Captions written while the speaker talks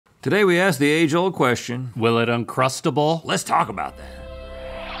Today we ask the age-old question, will it Uncrustable? Let's talk about that.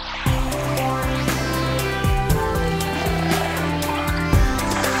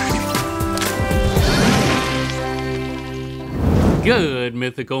 Good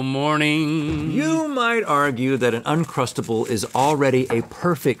mythical morning. You might argue that an Uncrustable is already a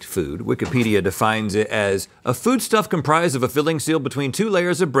perfect food. Wikipedia defines it as a foodstuff comprised of a filling sealed between two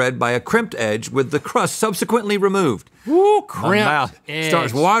layers of bread by a crimped edge with the crust subsequently removed. Woo, My mouth crimped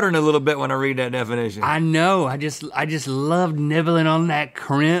starts edge. watering a little bit when I read that definition. I know, I just love nibbling on that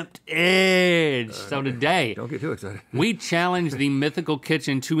crimped edge. So today, Don't get too excited. we challenge the Mythical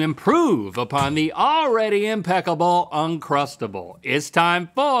Kitchen to improve upon the already impeccable Uncrustable. It's time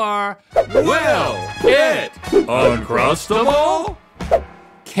for Will It Uncrustable?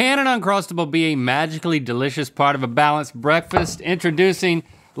 Can an Uncrustable be a magically delicious part of a balanced breakfast? Introducing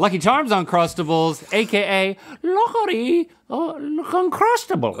Lucky Charms Uncrustables, AKA Lucky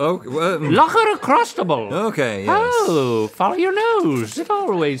Uncrustable. Oh, well, Lucky Uncrustable. okay, yes. Oh, follow your nose. It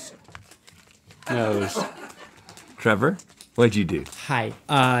always knows. Trevor, what'd you do? Hi.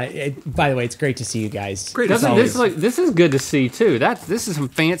 By the way, it's great to see you guys. Great to see Doesn't you. this look? This is good to see too. This is some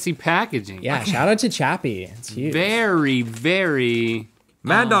fancy packaging. Yeah, shout out to Chappie. It's huge. Very, very.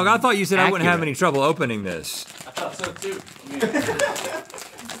 Mad Dog, I thought you said I wouldn't have accurate. any trouble opening this.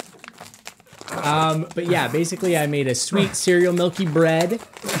 But yeah, basically I made a sweet cereal milky bread,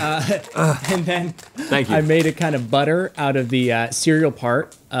 and then Thank you. I made a kind of butter out of the cereal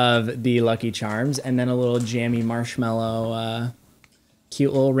part of the Lucky Charms, and then a little jammy marshmallow,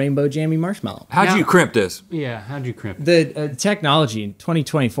 cute little rainbow jammy marshmallow. How'd Now- you crimp this? Yeah. How'd you crimp? The technology in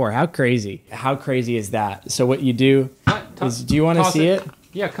 2024, how crazy is that? So what you do is, do you want to Toss see it?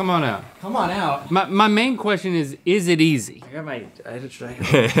 Yeah. Come on out. Come on out. My main question is it easy? I had to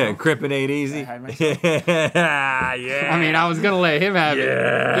try. Crimping ain't easy. Yeah. I mean, I was gonna let him have it.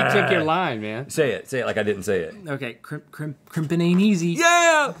 He took your line, man. Say it like I didn't say it. Okay, crimping ain't easy.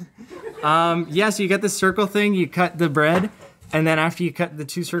 Yeah! Yeah, so you got the circle thing, you cut the bread, and then after you cut the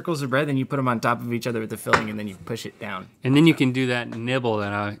two circles of bread, then you put them on top of each other with the filling, and then you push it down. And then you can do that nibble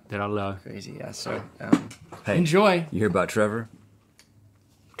that I love. Crazy, yeah, so Hey, enjoy. you hear about Trevor?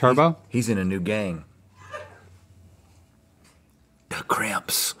 Turbo? He's in a new gang. The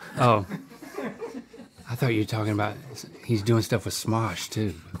Cramps. Oh. I thought you were talking about he's doing stuff with Smosh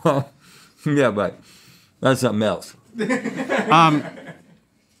too. Yeah, but that's something else.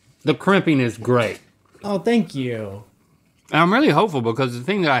 The crimping is great. Oh, thank you. And I'm really hopeful because the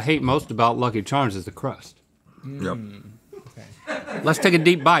thing that I hate most about Lucky Charms is the crust. Yep. Let's take a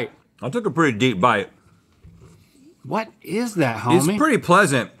deep bite. I took a pretty deep bite. What is that, homie? It's pretty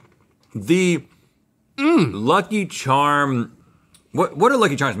pleasant. The Lucky Charm, what are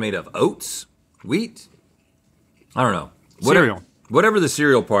Lucky Charms made of? Oats? Wheat? I don't know. Cereal. Whatever the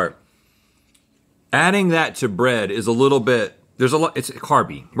cereal part. Adding that to bread is a little bit, there's a lot, it's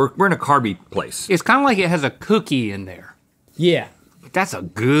carby. We're in a carby place. It's kind of like it has a cookie in there. Yeah. That's a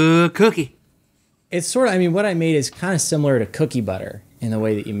good cookie. It's sort of, I mean, what I made is kind of similar to cookie butter in the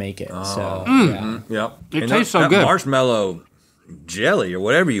way that you make it, so, yeah. Yep. It And tastes so that good. Marshmallow jelly or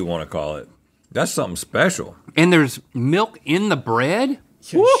whatever you want to call it. That's something special. And there's milk in the bread.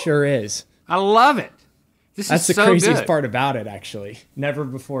 Sure is. I love it. This That's is the so craziest good. part about it, actually. Never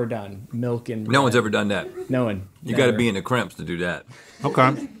before done. Milk and No one's ever done that. No one. You got to be in the crimps to do that.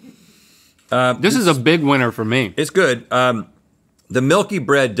 Okay. This is a big winner for me. It's good. The milky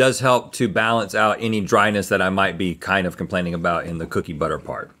bread does help to balance out any dryness that I might be kind of complaining about in the cookie butter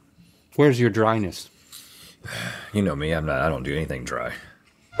part. Where's your dryness? You know me, I don't do anything dry.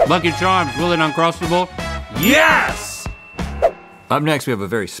 Lucky Charms, will it Uncrustable? Yes! Up next, we have a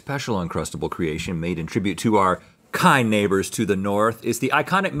very special Uncrustable creation made in tribute to our kind neighbors to the north. It's the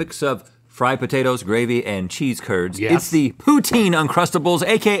iconic mix of fried potatoes, gravy, and cheese curds. Yes. It's the Poutine Uncrustables,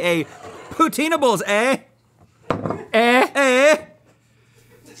 AKA Poutineables, eh? Eh?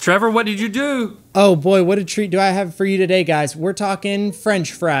 Trevor, what did you do? Oh boy, what a treat do I have for you today, guys. We're talking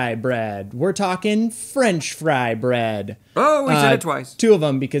French fry bread. Oh, we said it twice. Two of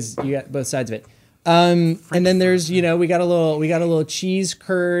them because you got both sides of it. And then there's, we got a little cheese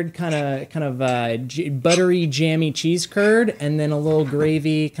curd, kind of buttery, jammy cheese curd, and then a little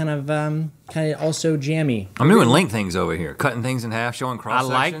gravy, kind of also jammy. I'm doing link things over here, cutting things in half, showing cross I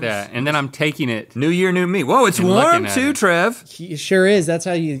sections. like that. And then I'm taking it. New year, new me. Whoa, it's And warm looking at too, it. Trev. It sure is. That's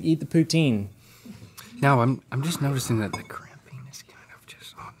how you eat the poutine. Now I'm just noticing that the crimping is kind of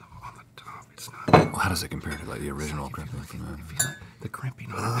just on the top. It's not. Well, how does it compare to like the original crimping? The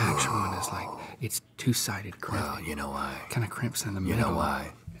crimping on the actual one is like it's two-sided crimping. Well, you know why? Kind of crimps in the middle. You know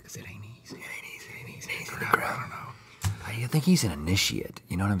why? Because it ain't easy. It ain't easy to crimp. I don't know. I I think he's an initiate.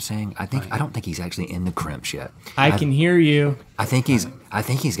 You know what I'm saying? I don't think he's actually in the crimps yet. I can hear you. I think he's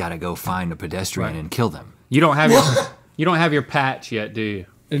got to go find a pedestrian and kill them. You don't have your patch yet, do you?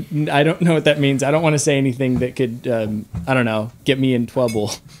 I don't know what that means. I don't want to say anything that could, I don't know, get me in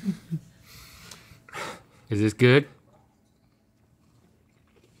trouble. Is this good?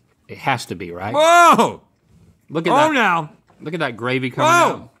 It has to be, right? Whoa! Look at that. Now. Look at that gravy coming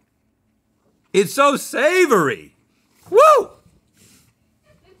out. It's so savory. Woo!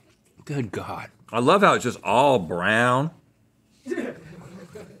 Good God. I love how it's just all brown. You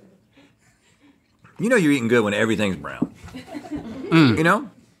know you're eating good when everything's brown. You know?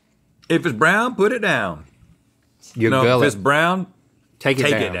 If it's brown, put it down. If it's brown, take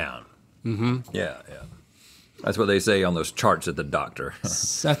it down. Mm-hmm. Yeah. That's what they say on those charts at the doctor.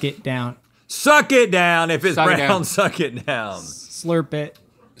 Suck it down. Suck it down. If it's brown, suck it down. Slurp it.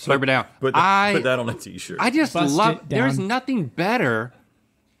 Slurp it down. Put that on a t-shirt. I just love, there's nothing better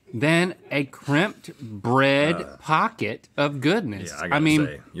than a crimped bread pocket of goodness. Yeah, I gotta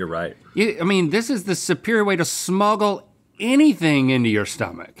say, you're right. This is the superior way to smuggle anything into your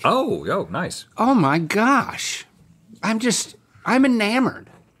stomach. Oh, nice. Oh my gosh. I'm enamored.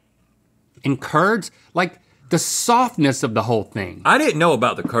 And curds, like the softness of the whole thing. I didn't know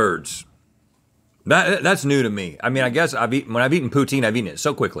about the curds. That's new to me. I mean, I guess when I've eaten poutine, I've eaten it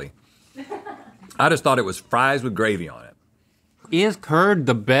so quickly. I just thought it was fries with gravy on it. Is curd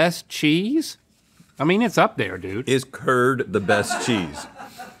the best cheese? I mean, it's up there, dude. Is curd the best cheese?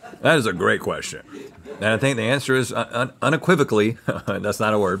 That is a great question. And I think the answer is unequivocally, that's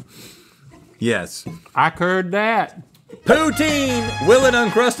not a word, yes. I curd that. Poutine! Will it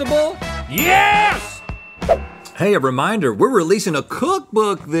Uncrustable? Yes! Hey, a reminder, we're releasing a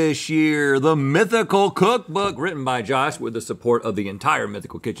cookbook this year, the Mythical Cookbook, written by Josh with the support of the entire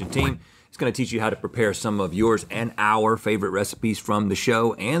Mythical Kitchen team. It's going to teach you how to prepare some of yours and our favorite recipes from the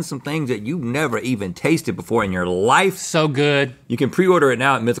show and some things that you've never even tasted before in your life. So good. You can pre-order it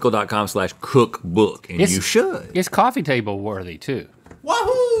now at mythical.com/cookbook, and you should. It's coffee table worthy, too.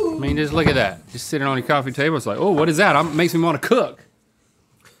 Wahoo! I mean, just look at that. Just sitting on your coffee table, it's like, oh, what is that? It makes me want to cook.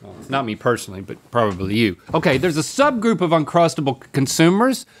 Well, not me personally, but probably you. Okay, there's a subgroup of Uncrustable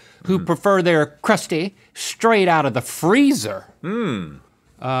consumers who prefer their crusty straight out of the freezer.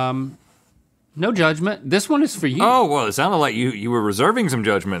 No judgment. This one is for you. Oh, well, it sounded like you were reserving some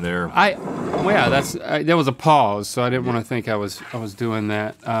judgment there. There was a pause, so I didn't want to think I was doing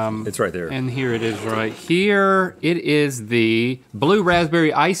that. It's right there. And here it is right here. It is the Blue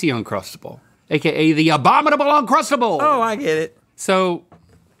Raspberry Icy Uncrustable, aka the Abominable Uncrustable. Oh, I get it. So,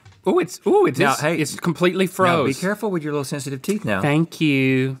 it's completely froze. Now, be careful with your little sensitive teeth now. Thank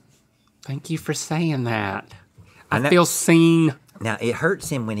you for saying that. I feel seen. Now it hurts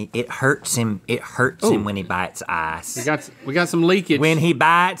him when he when he bites ice. We got some leakage. When he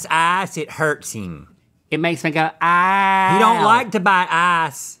bites ice, it hurts him. It makes me go, ow. He don't like to bite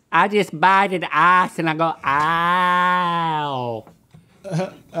ice. I just bited ice and I go, ow.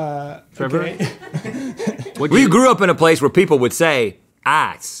 Trevor? Okay. We grew up in a place where people would say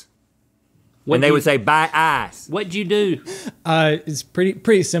ice. And they would say, bite ice. What'd you do? It's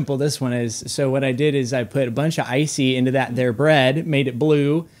pretty simple. This one is. So what I did is I put a bunch of icy into their bread, made it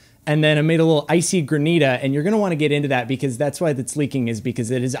blue, and then I made a little icy granita. And you're gonna want to get into that because that's why it's leaking, is because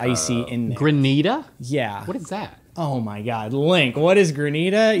it is icy in there. Granita? Yeah. What is that? Oh my God, Link! What is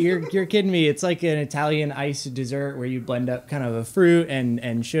granita? You're kidding me? It's like an Italian ice dessert where you blend up kind of a fruit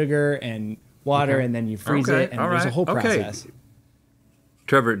and sugar and water, and then you freeze it. And there's a whole process.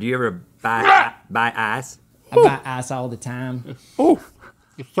 Trevor, do you ever buy ice? I buy ice all the time. Oh,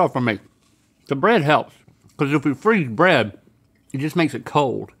 it's tough for me. The bread helps, because if we freeze bread, it just makes it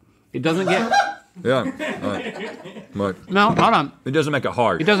cold. It doesn't get. Yeah. No, hold on. It doesn't make it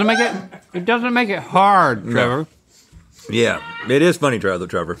hard. It doesn't make it hard, Trevor. Yeah, it is funny,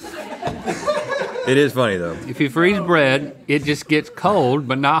 Trevor. It is funny though. If you freeze bread, it just gets cold,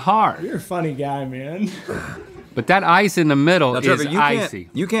 but not hard. You're a funny guy, man. But that ice in the middle Trevor, is icy.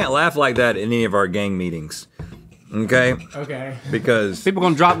 You can't laugh like that in any of our gang meetings. Okay? Okay. Because people are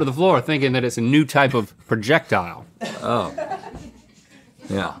going to drop to the floor thinking that it's a new type of projectile. Oh.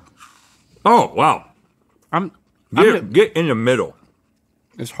 Yeah. Oh, wow. Get in the middle.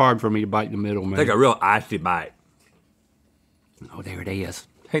 It's hard for me to bite in the middle, man. Take a real icy bite. Oh, there it is.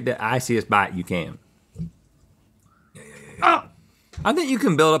 Take the iciest bite you can. Yeah. Oh. I think you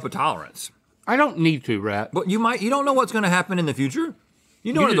can build up a tolerance. I don't need to, Rat. But you don't know what's going to happen in the future.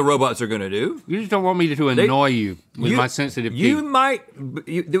 You know what the robots are going to do. You just don't want me to annoy you with my sensitive teeth.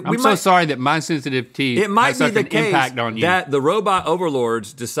 I'm so sorry that my sensitive teeth have such an impact on you. That the robot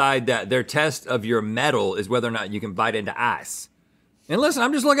overlords decide that their test of your metal is whether or not you can bite into ice. And listen,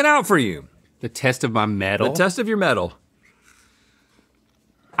 I'm just looking out for you. The test of my metal? The test of your metal.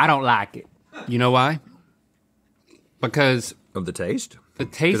 I don't like it. You know why? Because of the taste? The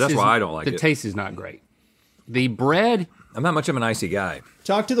taste that's why I don't like it. The taste is not great. The bread... I'm not much of an icy guy.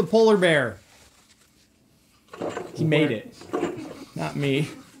 Talk to the polar bear. He made it. Not me.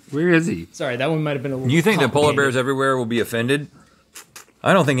 Where is he? Sorry, that one might have been a little You think that polar bears everywhere will be offended?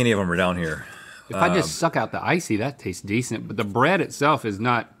 I don't think any of them are down here. If I just suck out the icy, that tastes decent. But the bread itself is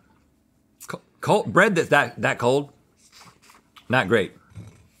not... Cold bread that's that cold? Not great.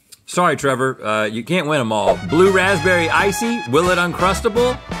 Sorry, Trevor. You can't win them all. Blue raspberry icy? Will it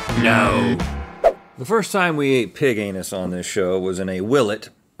Uncrustable? No. The first time we ate pig anus on this show was in a Willet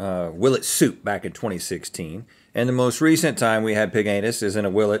soup back in 2016. And the most recent time we had pig anus is in a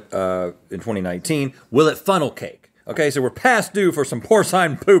Willet in 2019, Willet funnel cake. Okay, so we're past due for some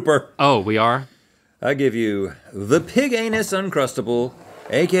porcine pooper. Oh, we are? I give you the pig anus Uncrustable,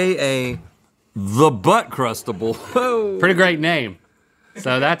 AKA the butt crustable. Pretty great name.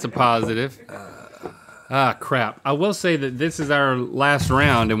 So that's a positive. Ah, crap. I will say that this is our last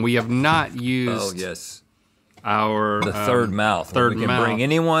round, and we have not used our... The third mouth. Third we can mouth. bring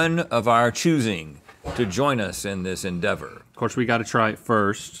anyone of our choosing to join us in this endeavor. Of course, we got to try it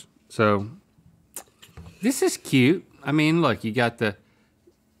first. So, this is cute. I mean, look, you got the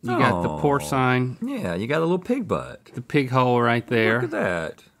porcine. Yeah, you got a little pig butt. The pig hole right there. Look at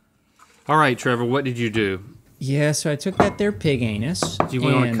that. All right, Trevor, what did you do? Yeah, so I took that there pig anus. Do you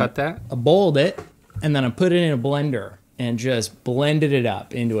want to cut that? I bowled it, and then I put it in a blender and just blended it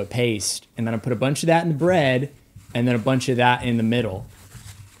up into a paste. And then I put a bunch of that in the bread, and then a bunch of that in the middle.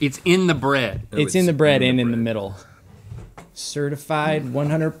 It's in the bread. It's in the bread and in the middle. Certified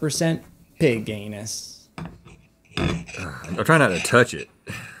 100% pig anus. I'm trying not to touch it.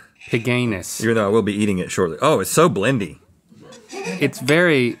 Pig anus. Even though I will be eating it shortly. Oh, it's so blendy. It's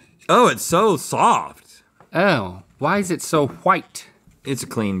very... Oh, it's so soft. Oh, why is it so white? It's a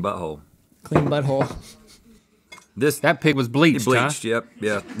clean butthole. Clean butthole. That pig was bleached, bleached, huh? Yep,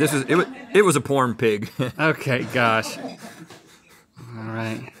 yeah. It was a porn pig. Okay, gosh. All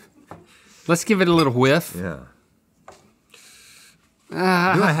right. Let's give it a little whiff. Yeah. Do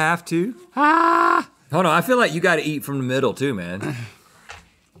I have to? Hold on, I feel like you got to eat from the middle too, man.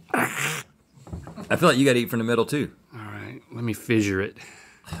 I feel like you got to eat from the middle too. All right, let me fissure it.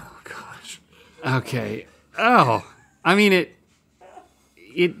 Oh gosh. Okay. Oh, I mean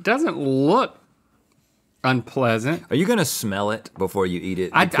it doesn't look unpleasant. Are you gonna smell it before you eat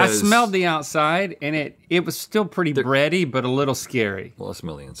it? I smelled the outside, and it was still pretty bready, but a little scary. Well, I'll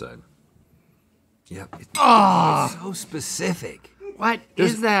smell the inside. Yep. It's so specific. What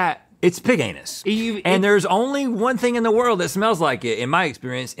is that? It's pig anus. And there's only one thing in the world that smells like it, in my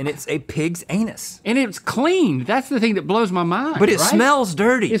experience, and it's a pig's anus. And it's cleaned. That's the thing that blows my mind. But it smells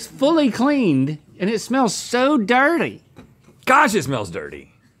dirty. It's fully cleaned, and it smells so dirty. Gosh, it smells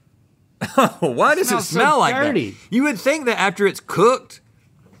dirty. Why does it smell like that? You would think that after it's cooked.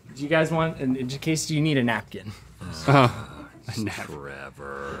 Do you guys want, in case you need a napkin? A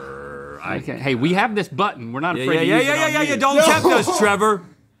Trevor. Okay. Hey, we have this button. We're not afraid to use it on you. Don't tempt us, Trevor.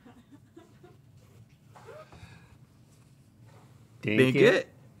 Dink it.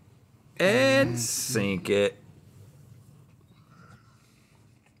 And sink it.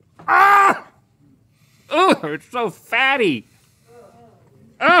 Ah! Oh, it's so fatty.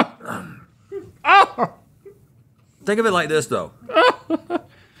 Oh. Oh. Think of it like this, though. Oh,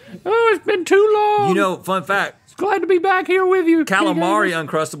 it's been too long. You know, fun fact. Glad to be back here with you. Calamari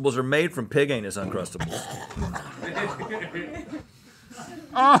Uncrustables are made from pig anus Uncrustables.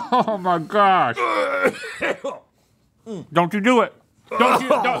 Oh my gosh. Don't you do it. Don't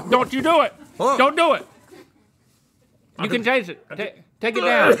you do it. Don't do it. You can taste it. Take it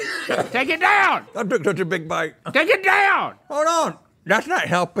down. Take it down. I took such a big bite. Take it down. Hold on. That's not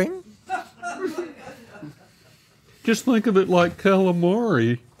helping. Just think of it like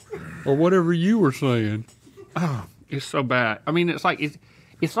calamari or whatever you were saying. Oh, it's so bad. I mean, it's like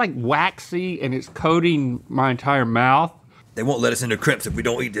waxy and it's coating my entire mouth. They won't let us into crimps if we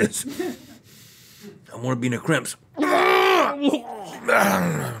don't eat this. I want to be in the crimps. I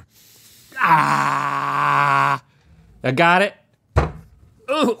got it.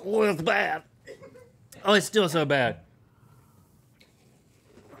 Oh, it's bad. Oh, it's still so bad.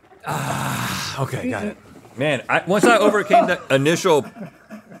 Okay, got it. Man, once I overcame that initial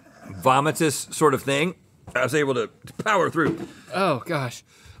vomitous sort of thing, I was able to power through. Oh gosh.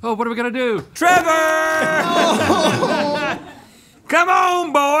 Oh, what are we gonna do? Trevor! Come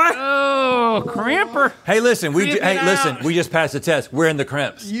on, boy! Oh, cramper. Hey, listen, we Creep it out. we just passed the test. We're in the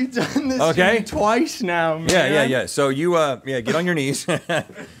crimps. You've done this Okay. to me twice now, man. Yeah. So you get on your knees. we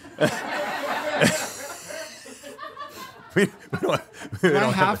don't,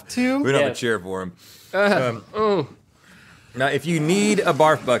 I have to? We don't have a Yes. chair for him. Oh. Now, if you need a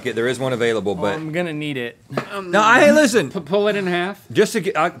barf bucket, there is one available. But I'm gonna need it. no, hey, listen. Pull it in half. Just to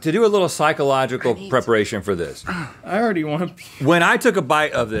do a little psychological preparation for this. I already want to. When I took a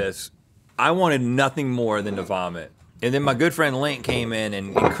bite of this, I wanted nothing more than to vomit. And then my good friend Link came in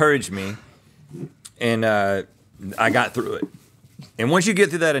and encouraged me, and I got through it. And once you get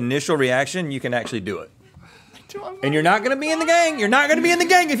through that initial reaction, you can actually do it. And you're not going to be in the gang. You're not going to be in the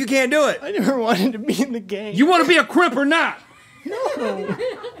gang if you can't do it. I never wanted to be in the gang. You want to be a crimp or not? No.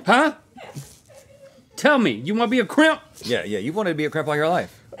 Huh? Tell me, you want to be a crimp? Yeah. You wanted to be a crap all your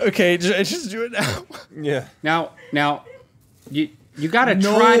life. Okay, just do it now. Yeah. Now, you got to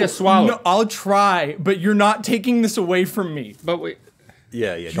try to swallow. No, I'll try, but you're not taking this away from me. But wait.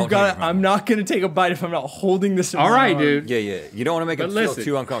 Yeah. You Don't gotta. take it from I'm me. not gonna take a bite if I'm not holding this. In All my right, arm. dude. Yeah. You don't want to make it But feel listen,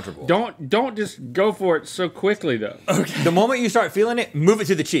 too uncomfortable. Don't just go for it so quickly though. Okay. The moment you start feeling it, move it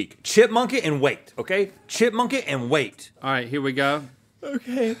to the cheek. Chipmunk it and wait. Okay. Chipmunk it and wait. All right, here we go.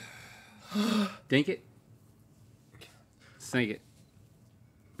 Okay. Dink it. Sink it.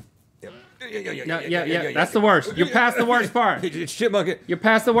 Yeah. That's the worst. You're past the worst part. It's chipmunk it. You're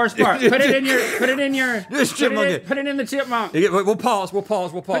past the worst part. Put it in your. Just chipmunk it. Put it in the chipmunk. We'll pause.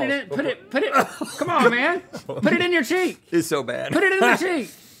 Put it in. Put it. Come on, man. Put it in your cheek. It's so bad. Put it in the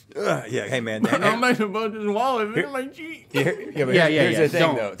cheek. Yeah, hey man. How am I supposed to swallow it in my cheek? Here's Yeah, the thing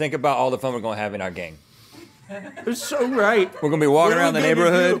don't. though. Think about all the fun we're gonna have in our gang. It's so right. We're gonna be walking What are around we the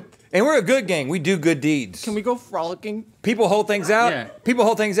gonna neighborhood, do? and we're a good gang. We do good deeds. Can we go frolicking? People hold things out. Yeah. People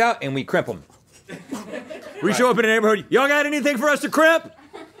hold things out, and we crimp them. We show up in the neighborhood. Y'all got anything for us to crimp?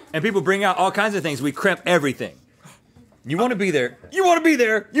 And people bring out all kinds of things. We crimp everything. You want to be there. You want to be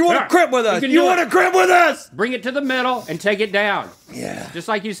there. You want to Yeah, crimp with you us. can You do want to it. crimp with us. Bring it to the middle and take it down. Yeah. Just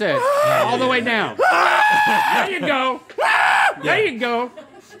like you said. All the way down. There you go. There you go.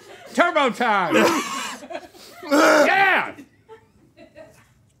 Turbo time. Yeah.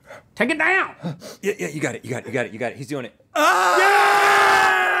 Take it down. Yeah, you got it. He's doing it.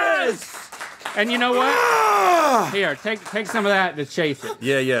 Yes! And you know what? Here, take some of that to chase it.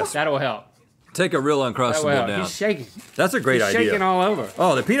 Yes. That'll help. Take a real That will Uncrustable help. down. He's shaking. That's a great He's idea. shaking all over.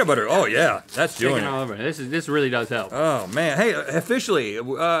 Oh, the peanut butter. Oh, yeah. That's doing Shaking it. all over. This really does help. Oh, man. Hey, officially,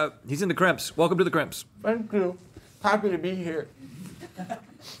 he's in the crimps. Welcome to the crimps. Thank you. Happy to be here.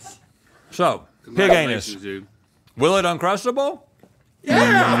 So, pig anus. Congratulations, dude. Will it Uncrustable?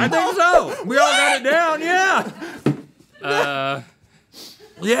 Yeah, I think so. We all got it down, yeah.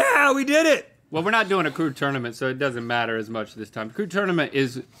 Yeah, we did it. Well, we're not doing a crew tournament, so it doesn't matter as much this time. Crew tournament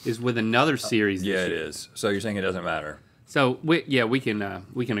is with another series. Yeah, this it year. is. So you're saying it doesn't matter? So we can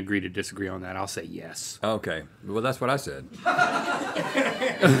agree to disagree on that. I'll say yes. Okay. Well, that's what I said.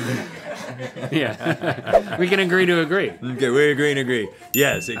 Yeah, we can agree to agree. Okay, we agree.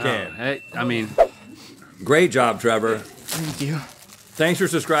 Yes, it can. I mean, Great job, Trevor. Thank you. Thanks for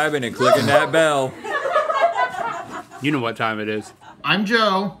subscribing and clicking that bell. you know what time it is. I'm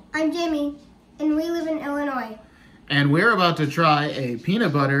Joe, I'm Jamie, and we live in Illinois. and we're about to try a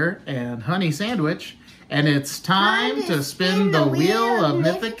peanut butter and honey sandwich, and it's time to spin the wheel of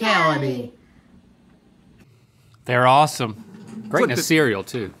mythicality. They're awesome. Great in a Click the- cereal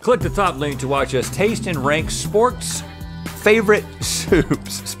too. Click the top link to watch us taste and rank sports favorite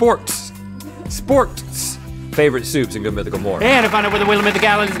soups. Sports favorite soups and Good Mythical more. And to find out where the wheel of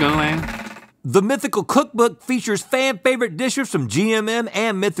mythicality is going to land. The Mythical Cookbook features fan favorite dishes from GMM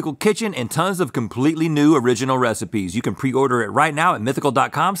and Mythical Kitchen and tons of completely new original recipes. You can pre-order it right now at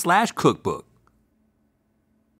mythical.com/cookbook.